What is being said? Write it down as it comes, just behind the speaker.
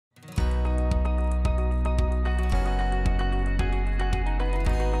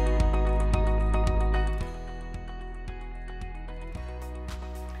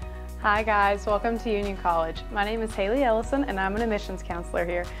Hi guys, welcome to Union College. My name is Haley Ellison and I'm an admissions counselor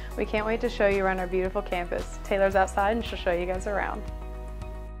here. We can't wait to show you around our beautiful campus. Taylor's outside and she'll show you guys around.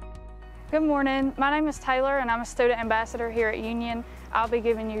 Good morning, my name is Taylor and I'm a student ambassador here at Union. I'll be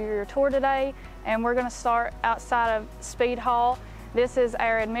giving you your tour today and we're going to start outside of Speed Hall. This is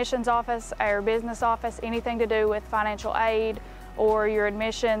our admissions office, our business office. Anything to do with financial aid or your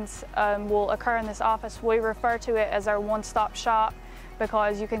admissions will occur in this office. We refer to it as our one-stop shop,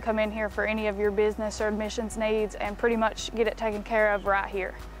 because you can come in here for any of your business or admissions needs and pretty much get it taken care of right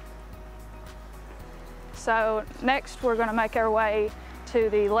here. So next we're going to make our way to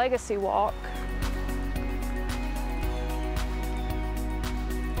the Legacy Walk.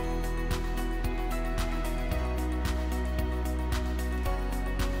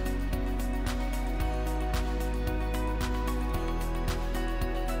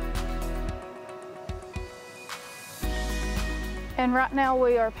 And right now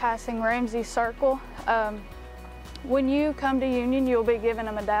we are passing Ramsey Circle. When you come to Union, you'll be given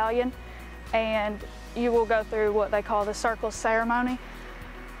a medallion and you will go through what they call the Circle ceremony.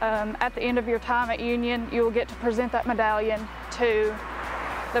 At the end of your time at Union, you will get to present that medallion to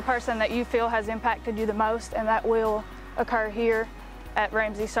the person that you feel has impacted you the most, and that will occur here at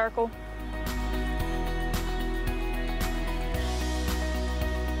Ramsey Circle.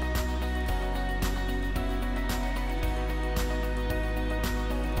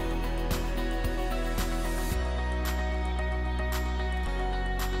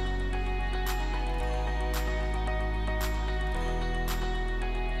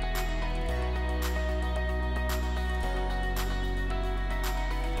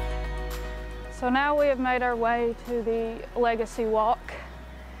 So now we have made our way to the Legacy Walk,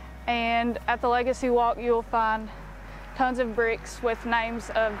 and at the Legacy Walk you'll find tons of bricks with names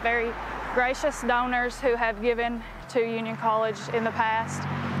of very gracious donors who have given to Union College in the past,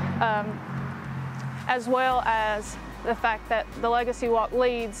 as well as the fact that the Legacy Walk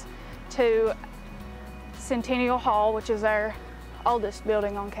leads to Centennial Hall, which is our oldest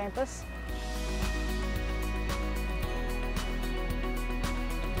building on campus.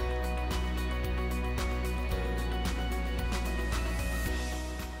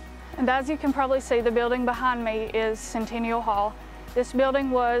 And as you can probably see, the building behind me is Centennial Hall. This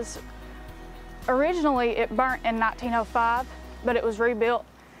building was originally, it burnt in 1905, but it was rebuilt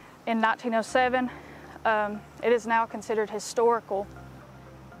in 1907. It is now considered historical.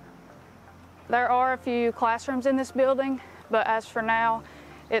 There are a few classrooms in this building, but as for now,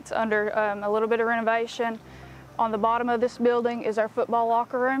 it's under a little bit of renovation. On the bottom of this building is our football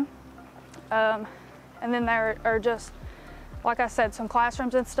locker room. And then there are just, like I said, some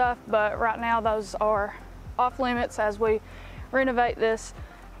classrooms and stuff, but right now those are off limits as we renovate this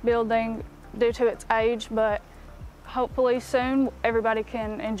building due to its age, but hopefully soon everybody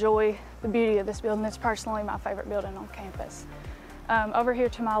can enjoy the beauty of this building. It's personally my favorite building on campus. Over here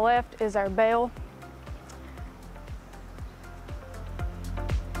to my left is our bell.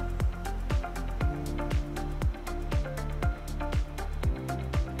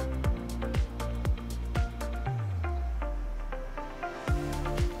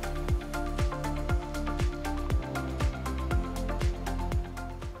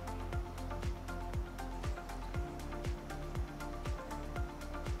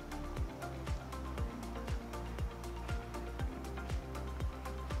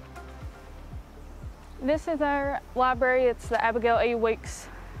 This is our library. It's the Abigail E. Weeks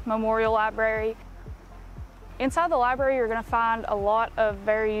Memorial Library. Inside the library, you're going to find a lot of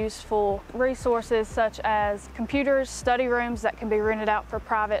very useful resources, such as computers, study rooms that can be rented out for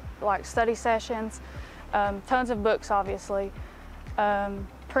private, like study sessions, tons of books, obviously,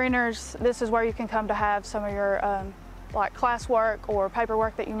 printers. This is where you can come to have some of your like classwork or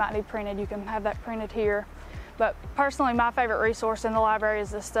paperwork that you might need printed. You can have that printed here. But personally, my favorite resource in the library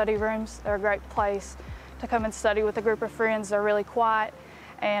is the study rooms. They're a great place to come and study with a group of friends. They're really quiet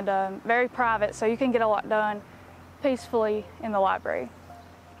and very private, so you can get a lot done peacefully in the library.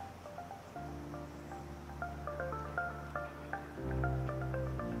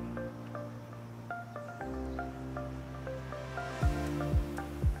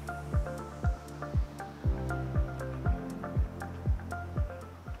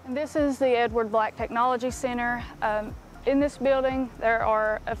 And this is the Edward Black Technology Center. In this building, there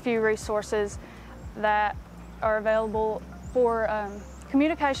are a few resources that are available for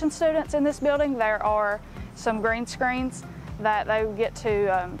communication students in this building. There are some green screens that they get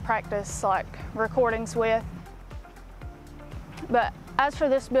to practice like recordings with. But as for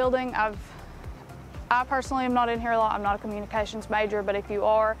this building, I've I personally am not in here a lot. I'm not a communications major, but if you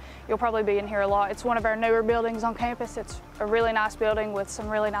are, you'll probably be in here a lot. It's one of our newer buildings on campus. It's a really nice building with some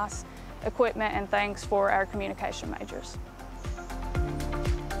really nice equipment and things for our communication majors.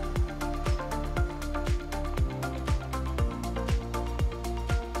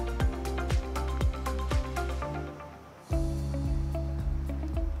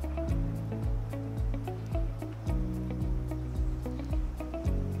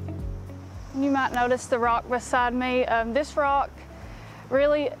 You might notice the rock beside me. This rock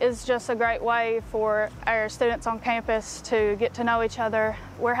really is just a great way for our students on campus to get to know each other.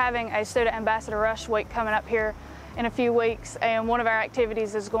 We're having a Student Ambassador Rush Week coming up here in a few weeks, and one of our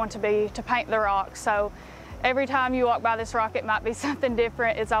activities is going to be to paint the rock. So every time you walk by this rock, it might be something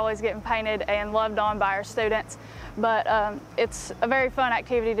different. It's always getting painted and loved on by our students, but it's a very fun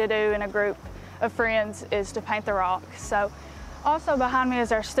activity to do in a group of friends, is to paint the rock. So also behind me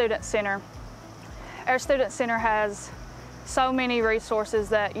is our Student Center. Our Student Center has so many resources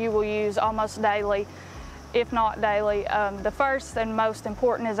that you will use almost daily, if not daily. The first and most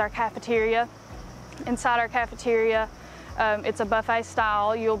important is our cafeteria. Inside our cafeteria, it's a buffet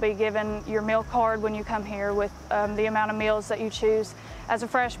style. You'll be given your meal card when you come here with the amount of meals that you choose. As a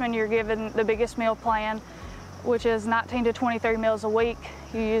freshman, you're given the biggest meal plan, which is 19 to 23 meals a week.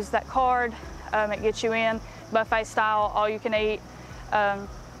 You use that card, it gets you in, buffet style, all you can eat.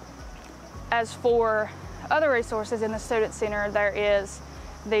 As for other resources in the Student Center, there is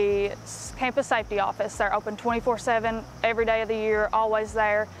the Campus Safety Office. They're open 24/7 every day of the year, always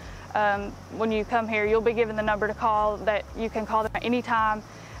there. When you come here, you'll be given the number to call that you can call them at any time.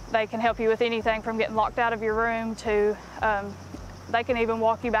 They can help you with anything from getting locked out of your room to they can even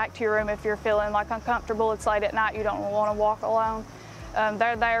walk you back to your room if you're feeling like uncomfortable. It's late at night, you don't want to walk alone.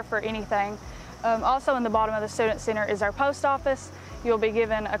 They're there for anything. Also in the bottom of the Student Center is our post office. You'll be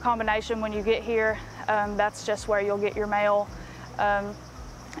given a combination when you get here. That's just where you'll get your mail.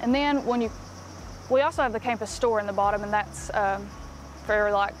 And then we also have the campus store in the bottom, and that's for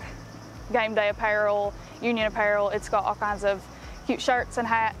like game day apparel, union apparel. It's got all kinds of cute shirts and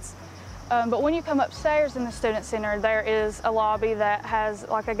hats. But when you come upstairs in the Student Center, there is a lobby that has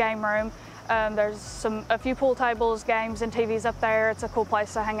like a game room. There's a few pool tables, games, and TVs up there. It's a cool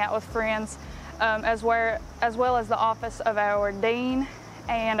place to hang out with friends. As well as the office of our dean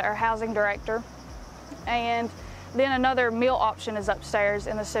and our housing director. And then another meal option is upstairs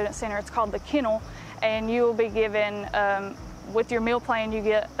in the Student Center. It's called the Kennel, and you will be given, with your meal plan, you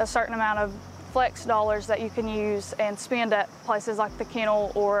get a certain amount of flex dollars that you can use and spend at places like the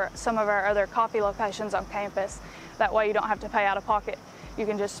Kennel or some of our other coffee locations on campus. That way you don't have to pay out of pocket. You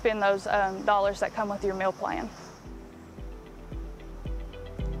can just spend those dollars that come with your meal plan.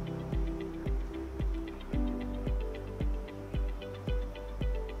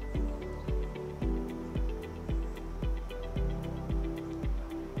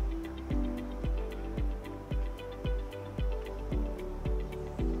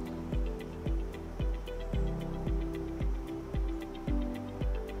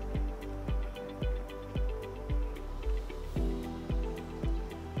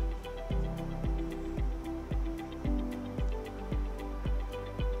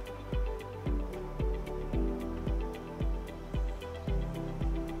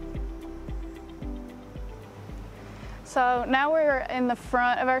 So now we're in the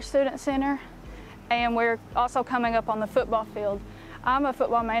front of our Student Center, and we're also coming up on the football field. I'm a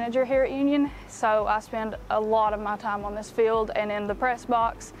football manager here at Union, so I spend a lot of my time on this field and in the press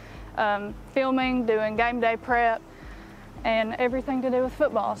box, filming, doing game day prep, and everything to do with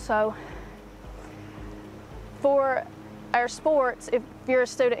football. So for our sports, if you're a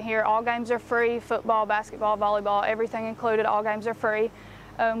student here, all games are free: football, basketball, volleyball, everything included, all games are free.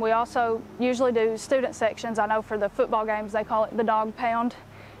 We also usually do student sections. I know for the football games they call it the dog pound,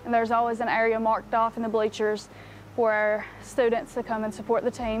 and there's always an area marked off in the bleachers for our students to come and support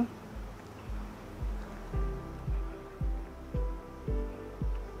the team.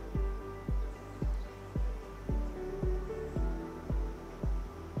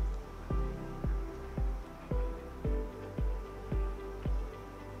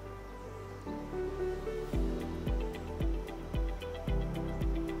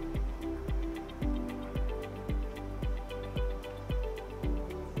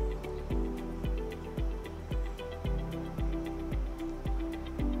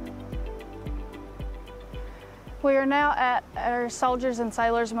 We are now at our Soldiers and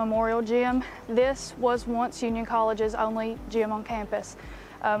Sailors Memorial Gym. This was once Union College's only gym on campus.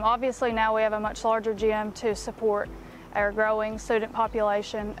 Obviously now we have a much larger gym to support our growing student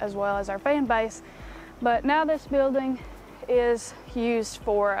population as well as our fan base. But now this building is used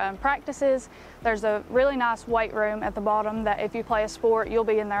for practices. There's a really nice weight room at the bottom that if you play a sport, you'll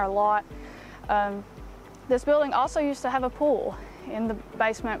be in there a lot. This building also used to have a pool in the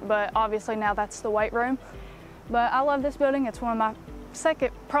basement, but obviously now that's the weight room. But I love this building. It's one of my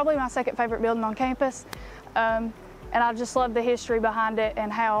probably my second favorite building on campus. And I just love the history behind it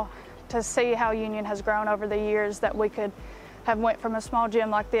and to see how Union has grown over the years, that we could have went from a small gym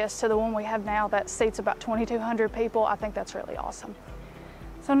like this to the one we have now that seats about 2,200 people. I think that's really awesome.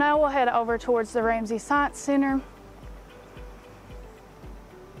 So now we'll head over towards the Ramsey Science Center.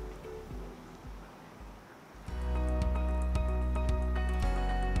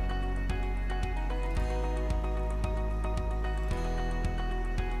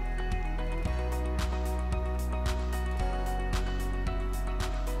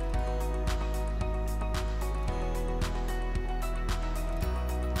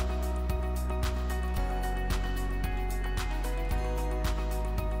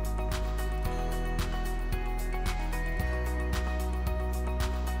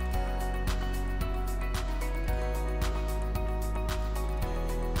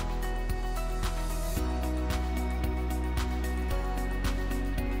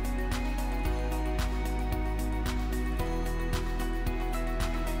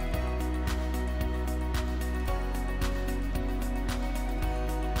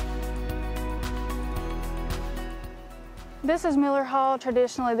 This is Miller Hall.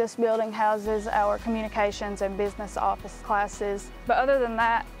 Traditionally, this building houses our communications and business office classes. But other than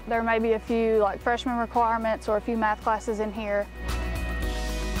that, there may be a few like freshman requirements or a few math classes in here.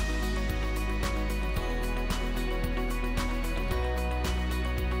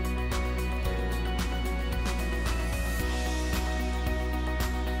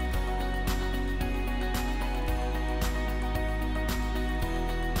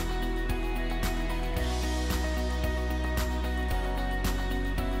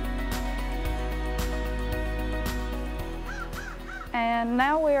 And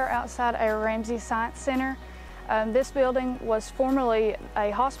now we are outside our Ramsey Science Center. This building was formerly a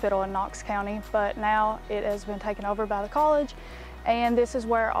hospital in Knox County, but now it has been taken over by the college. And this is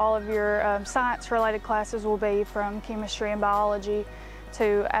where all of your science-related classes will be, from chemistry and biology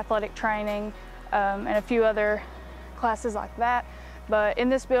to athletic training and a few other classes like that. But in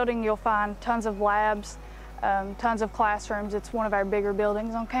this building, you'll find tons of labs, tons of classrooms. It's one of our bigger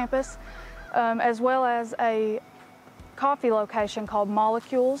buildings on campus, as well as a coffee location called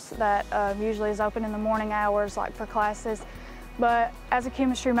Molecules that usually is open in the morning hours, like for classes. But as a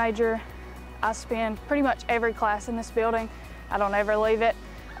chemistry major, I spend pretty much every class in this building. I don't ever leave it.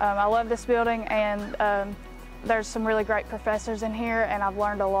 I love this building, and there's some really great professors in here, and I've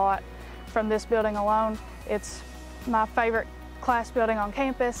learned a lot from this building alone. It's my favorite class building on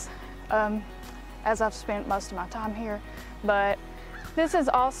campus, as I've spent most of my time here. But this is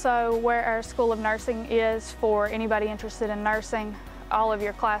also where our School of Nursing is for anybody interested in nursing. All of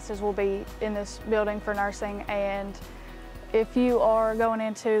your classes will be in this building for nursing, and if you are going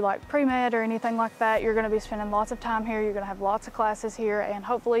into like pre-med or anything like that, you're going to be spending lots of time here. You're going to have lots of classes here, and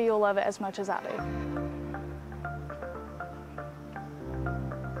hopefully you'll love it as much as I do.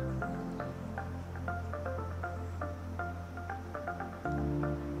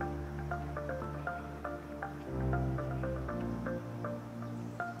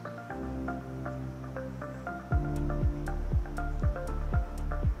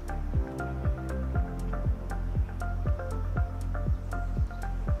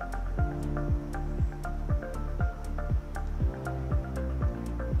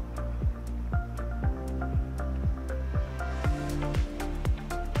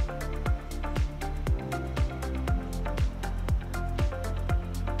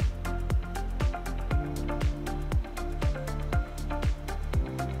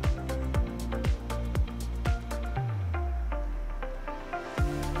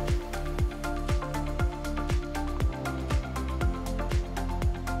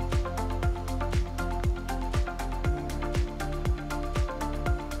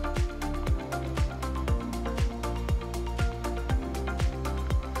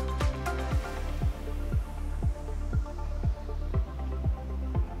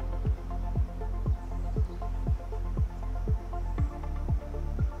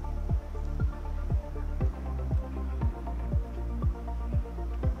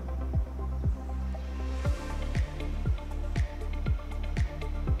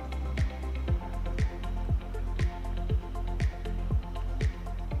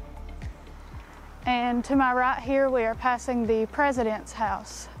 And to my right here, we are passing the President's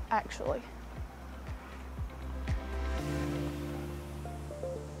House, actually.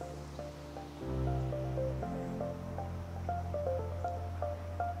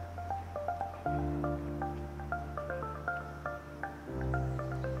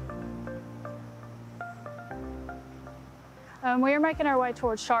 We are making our way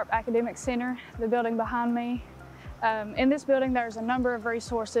towards Sharp Academic Center, the building behind me. In this building, there's a number of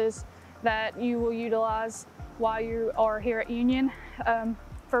resources that you will utilize while you are here at Union.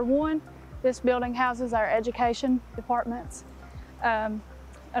 For one, this building houses our education departments.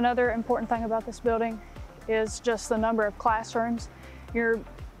 Another important thing about this building is just the number of classrooms. You're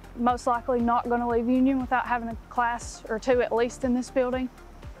most likely not going to leave Union without having a class or two at least in this building.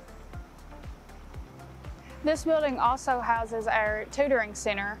 This building also houses our tutoring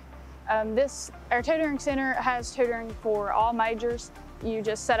center. Our tutoring center has tutoring for all majors. You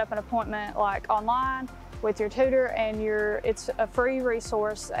just set up an appointment like online with your tutor, and it's a free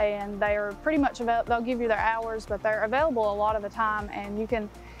resource, and they are pretty much they'll give you their hours, but they're available a lot of the time, and you can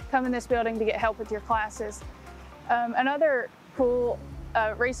come in this building to get help with your classes. Another cool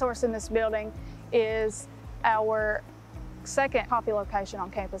resource in this building is our second coffee location on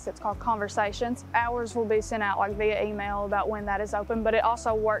campus. It's called Conversations. Hours will be sent out like via email about when that is open, but it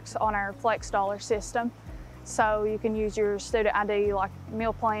also works on our Flex Dollar system. So you can use your student ID like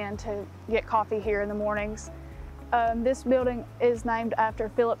meal plan to get coffee here in the mornings. This building is named after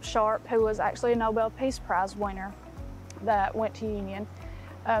Philip Sharp, who was actually a Nobel Peace Prize winner that went to Union.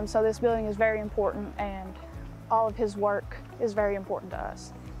 So this building is very important, and all of his work is very important to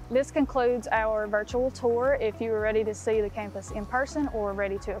us. This concludes our virtual tour. If you are ready to see the campus in person or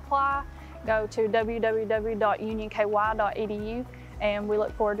ready to apply, go to www.unionky.edu, and we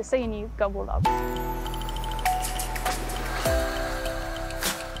look forward to seeing you. Go Bulldogs!